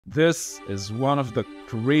This is one of the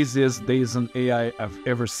craziest days in AI I've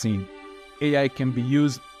ever seen. AI can be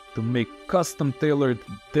used to make custom-tailored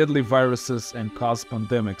deadly viruses and cause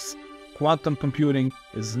pandemics. Quantum computing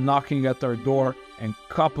is knocking at our door, and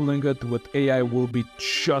coupling it with AI will be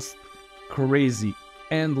just crazy.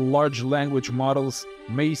 And large language models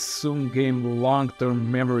may soon gain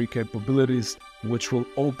long-term memory capabilities, which will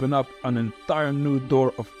open up an entire new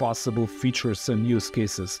door of possible features and use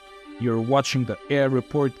cases. You're watching the AI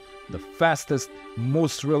Report, the fastest,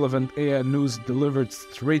 most relevant AI news delivered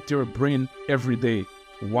straight to your brain every day.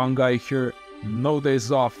 One guy here, no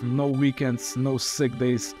days off, no weekends, no sick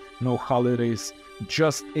days, no holidays,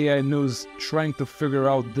 just AI news, trying to figure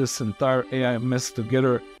out this entire AI mess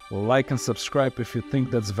together. Like and subscribe if you think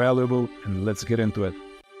that's valuable, and let's get into it.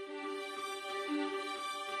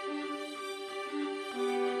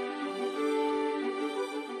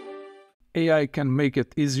 AI can make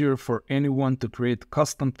it easier for anyone to create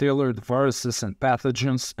custom-tailored viruses and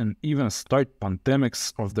pathogens and even start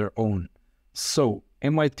pandemics of their own. So,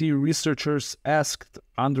 MIT researchers asked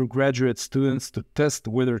undergraduate students to test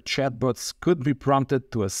whether chatbots could be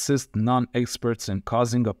prompted to assist non-experts in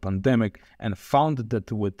causing a pandemic, and found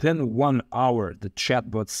that within 1 hour the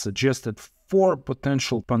chatbots suggested 4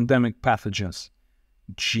 potential pandemic pathogens.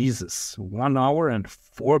 Jesus, 1 hour and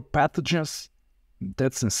 4 pathogens?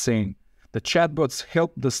 That's insane. The chatbots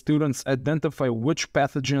helped the students identify which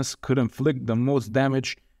pathogens could inflict the most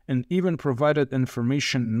damage, and even provided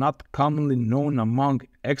information not commonly known among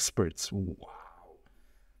experts. Wow.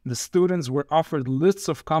 The students were offered lists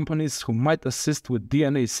of companies who might assist with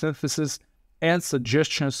DNA synthesis and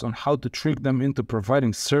suggestions on how to trick them into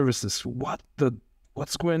providing services.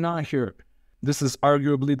 What's going on here? This is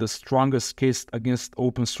arguably the strongest case against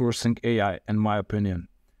open sourcing AI, in my opinion.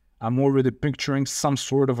 I'm already picturing some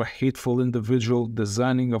sort of a hateful individual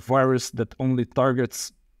designing a virus that only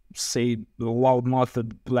targets, say, the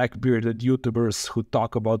loudmouthed, black-bearded YouTubers who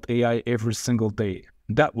talk about AI every single day.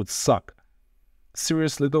 That would suck.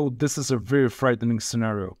 Seriously though, this is a very frightening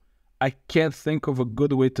scenario. I can't think of a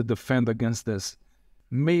good way to defend against this.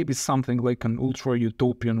 Maybe something like an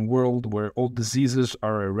ultra-utopian world where all diseases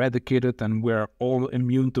are eradicated and we're all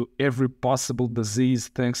immune to every possible disease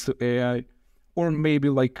thanks to AI. Or maybe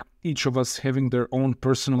like each of us having their own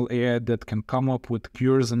personal AI that can come up with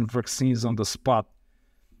cures and vaccines on the spot.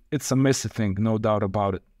 It's a messy thing, no doubt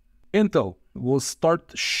about it. Intel will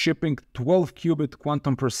start shipping 12-qubit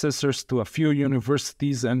quantum processors to a few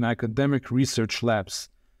universities and academic research labs.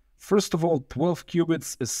 First of all, 12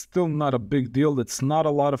 qubits is still not a big deal. It's not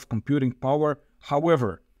a lot of computing power.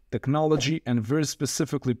 However, technology and very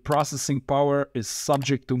specifically processing power is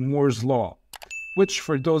subject to Moore's law, which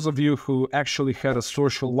for those of you who actually had a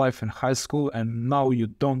social life in high school and now you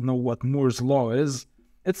don't know what Moore's law is,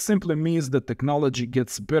 it simply means that technology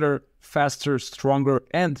gets better, faster, stronger,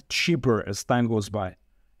 and cheaper as time goes by.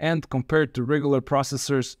 And compared to regular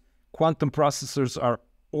processors, quantum processors are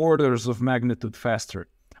orders of magnitude faster.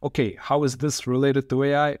 Okay, how is this related to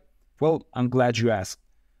AI? Well, I'm glad you asked.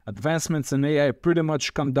 Advancements in AI pretty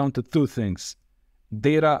much come down to 2 things: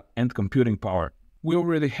 data and computing power. We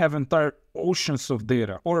already have entire oceans of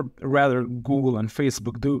data, or rather Google and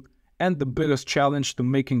Facebook do, and the biggest challenge to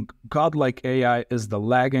making godlike AI is the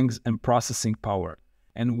laggings and processing power.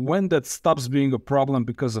 And when that stops being a problem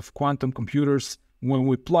because of quantum computers, when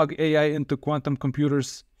we plug AI into quantum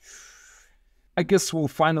computers, I guess we'll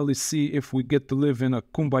finally see if we get to live in a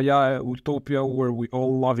kumbaya utopia where we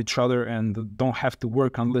all love each other and don't have to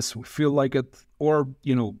work unless we feel like it, or,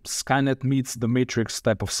 Skynet meets the Matrix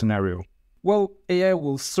type of scenario. Well, AI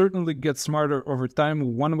will certainly get smarter over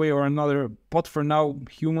time one way or another, but for now,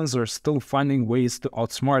 humans are still finding ways to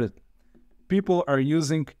outsmart it. People are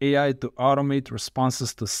using AI to automate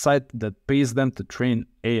responses to site that pays them to train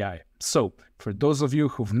AI. So, for those of you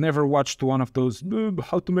who've never watched one of those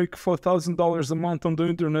how to make $4,000 a month on the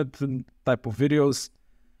internet type of videos,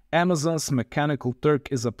 Amazon's Mechanical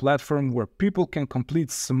Turk is a platform where people can complete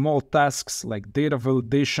small tasks like data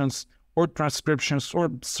validations or transcriptions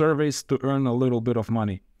or surveys to earn a little bit of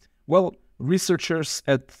money. Well, researchers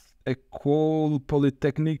at École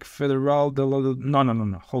Polytechnique Fédérale de la...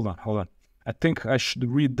 No, hold on. I think I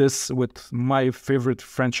should read this with my favorite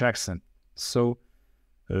French accent. So,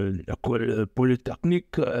 École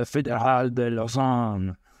Polytechnique Fédérale de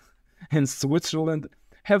Lausanne in Switzerland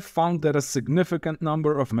have found that a significant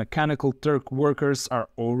number of Mechanical Turk workers are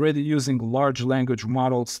already using large language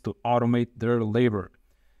models to automate their labor.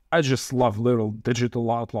 I just love little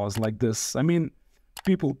digital outlaws like this. I mean,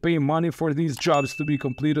 people pay money for these jobs to be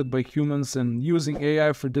completed by humans, and using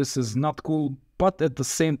AI for this is not cool, but at the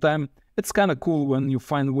same time, It's kind of cool when you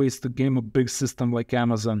find ways to game a big system like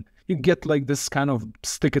Amazon. You get like this kind of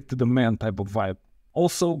stick it to the man type of vibe.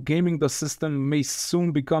 Also, gaming the system may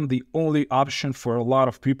soon become the only option for a lot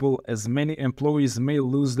of people, as many employees may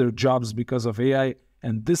lose their jobs because of AI,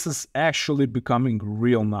 and this is actually becoming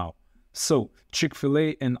real now. So,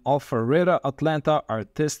 Chick-fil-A and Alpharetta, Atlanta are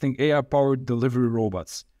testing AI-powered delivery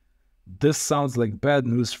robots. This sounds like bad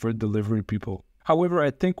news for delivery people. However,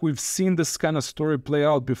 I think we've seen this kind of story play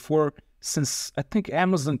out before, since I think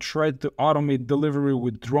Amazon tried to automate delivery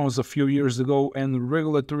with drones a few years ago, and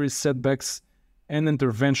regulatory setbacks and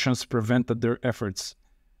interventions prevented their efforts.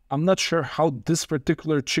 I'm not sure how this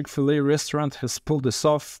particular Chick-fil-A restaurant has pulled this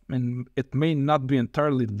off, and it may not be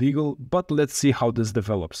entirely legal, but let's see how this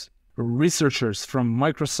develops. Researchers from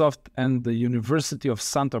Microsoft and the University of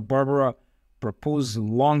Santa Barbara propose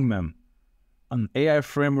LONGMEM, an AI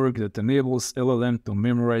framework that enables LLM to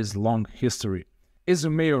memorize long history. As you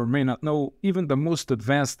may or may not know, even the most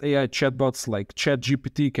advanced AI chatbots like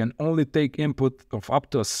ChatGPT can only take input of up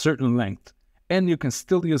to a certain length. And you can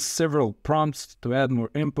still use several prompts to add more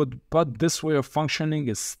input, but this way of functioning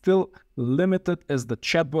is still limited as the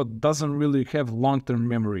chatbot doesn't really have long-term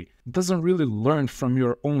memory. It doesn't really learn from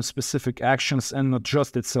your own specific actions and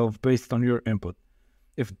adjust itself based on your input.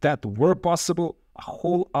 If that were possible, a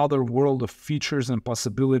whole other world of features and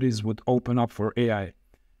possibilities would open up for AI.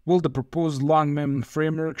 Well, the proposed LONGMEM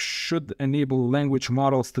framework should enable language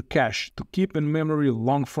models to cache, to keep in memory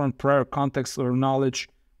long-form prior context or knowledge,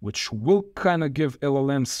 which will kind of give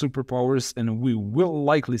LLMs superpowers, and we will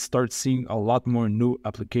likely start seeing a lot more new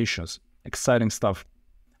applications. Exciting stuff.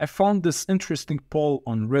 I found this interesting poll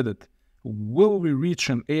on Reddit. Will we reach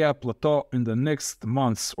an AI plateau in the next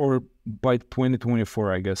months, or by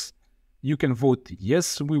 2024, I guess? You can vote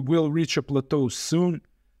yes, we will reach a plateau soon,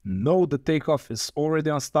 no, the takeoff is already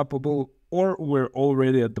unstoppable, or we're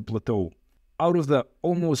already at the plateau. Out of the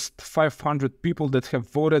almost 500 people that have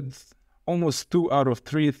voted, almost 2 out of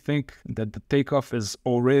 3 think that the takeoff is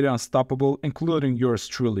already unstoppable, including yours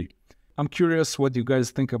truly. I'm curious what you guys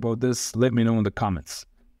think about this. Let me know in the comments.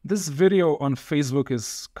 This video on Facebook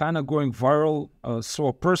is kind of going viral. So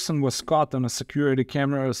a person was caught on a security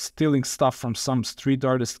camera stealing stuff from some street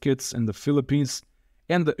artist kids in the Philippines,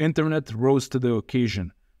 and the internet rose to the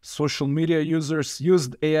occasion. Social media users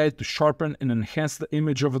used AI to sharpen and enhance the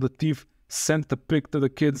image of the thief, sent the pic to the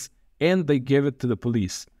kids, and they gave it to the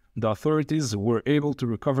police. The authorities were able to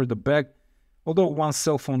recover the bag, although one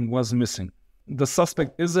cell phone was missing. The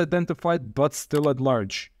suspect is identified, but still at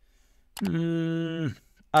large.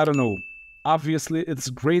 I don't know. Obviously, it's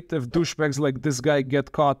great if douchebags like this guy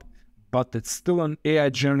get caught, but it's still an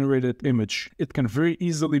AI-generated image. It can very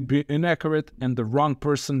easily be inaccurate, and the wrong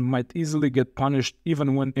person might easily get punished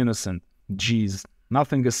even when innocent. Jeez,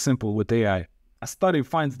 nothing is simple with AI. A study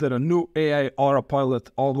finds that a new AI Autopilot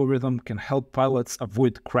algorithm can help pilots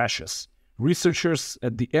avoid crashes. Researchers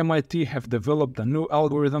at the MIT have developed a new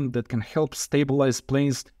algorithm that can help stabilize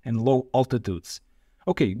planes in low altitudes.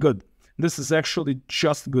 Okay, good. This is actually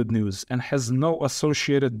just good news and has no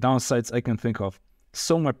associated downsides I can think of.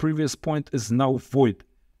 So my previous point is now void.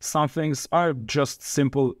 Some things are just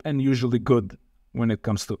simple and usually good when it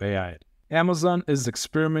comes to AI. Amazon is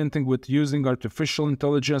experimenting with using artificial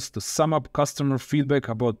intelligence to sum up customer feedback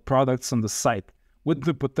about products on the site, with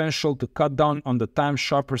the potential to cut down on the time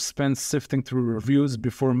shoppers spend sifting through reviews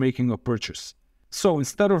before making a purchase. So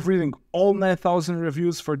instead of reading all 9,000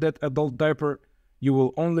 reviews for that adult diaper, you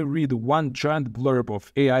will only read one giant blurb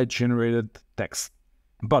of AI-generated text.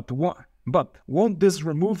 But won't this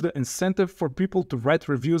remove the incentive for people to write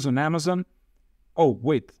reviews on Amazon? Oh,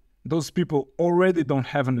 wait, those people already don't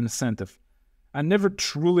have an incentive. I never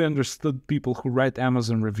truly understood people who write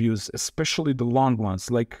Amazon reviews, especially the long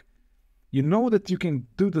ones. Like, you know that you can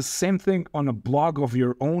do the same thing on a blog of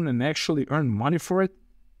your own and actually earn money for it?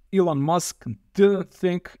 Elon Musk didn't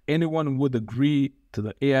think anyone would agree to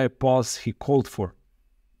the AI pause he called for.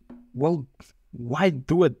 Well, why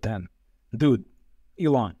do it then? Dude,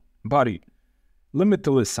 Elon, buddy, let me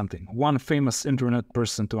tell you something. One famous internet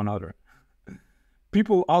person to another.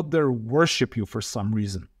 People out there worship you for some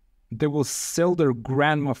reason. They will sell their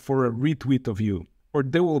grandma for a retweet of you, or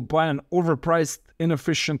they will buy an overpriced,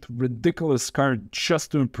 inefficient, ridiculous car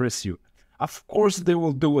just to impress you. Of course they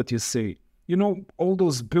will do what you say. You know, all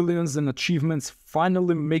those billions and achievements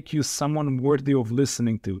finally make you someone worthy of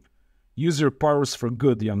listening to. Use your powers for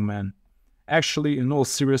good, young man. Actually, in all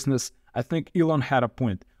seriousness, I think Elon had a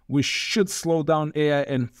point. We should slow down AI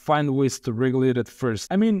and find ways to regulate it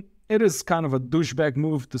first. I mean, it is kind of a douchebag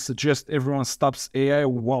move to suggest everyone stops AI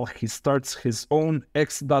while he starts his own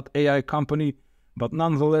X.AI company, but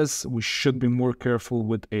nonetheless, we should be more careful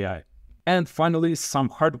with AI. And finally, some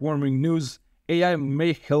heartwarming news. AI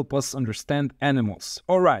may help us understand animals.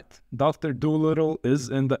 Alright, Dr. Doolittle is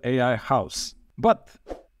in the AI house. But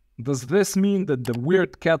does this mean that the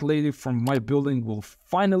weird cat lady from my building will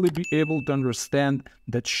finally be able to understand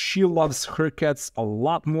that she loves her cats a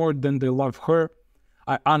lot more than they love her?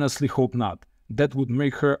 I honestly hope not. That would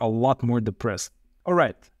make her a lot more depressed.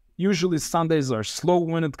 Alright, usually Sundays are slow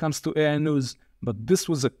when it comes to AI news, but this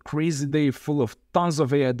was a crazy day full of tons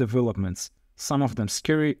of AI developments. Some of them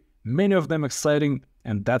scary, many of them exciting,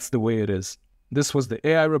 and that's the way it is. This was the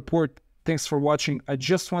AI Report. Thanks for watching. I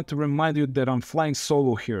just want to remind you that I'm flying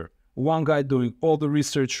solo here. One guy doing all the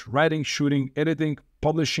research, writing, shooting, editing,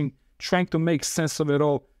 publishing, trying to make sense of it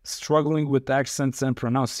all, struggling with accents and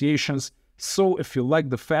pronunciations. So if you like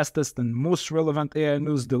the fastest and most relevant AI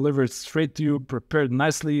news delivered straight to you, prepared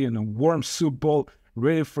nicely in a warm soup bowl,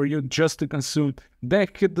 ready for you just to consume, then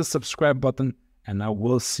hit the subscribe button, and I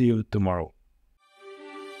will see you tomorrow.